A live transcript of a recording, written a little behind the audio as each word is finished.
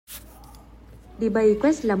Debet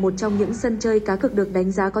Quest là một trong những sân chơi cá cược được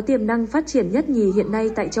đánh giá có tiềm năng phát triển nhất nhì hiện nay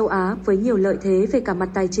tại châu Á, với nhiều lợi thế về cả mặt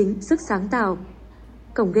tài chính, sức sáng tạo.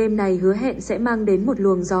 Cổng game này hứa hẹn sẽ mang đến một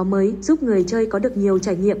luồng gió mới, giúp người chơi có được nhiều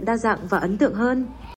trải nghiệm đa dạng và ấn tượng hơn.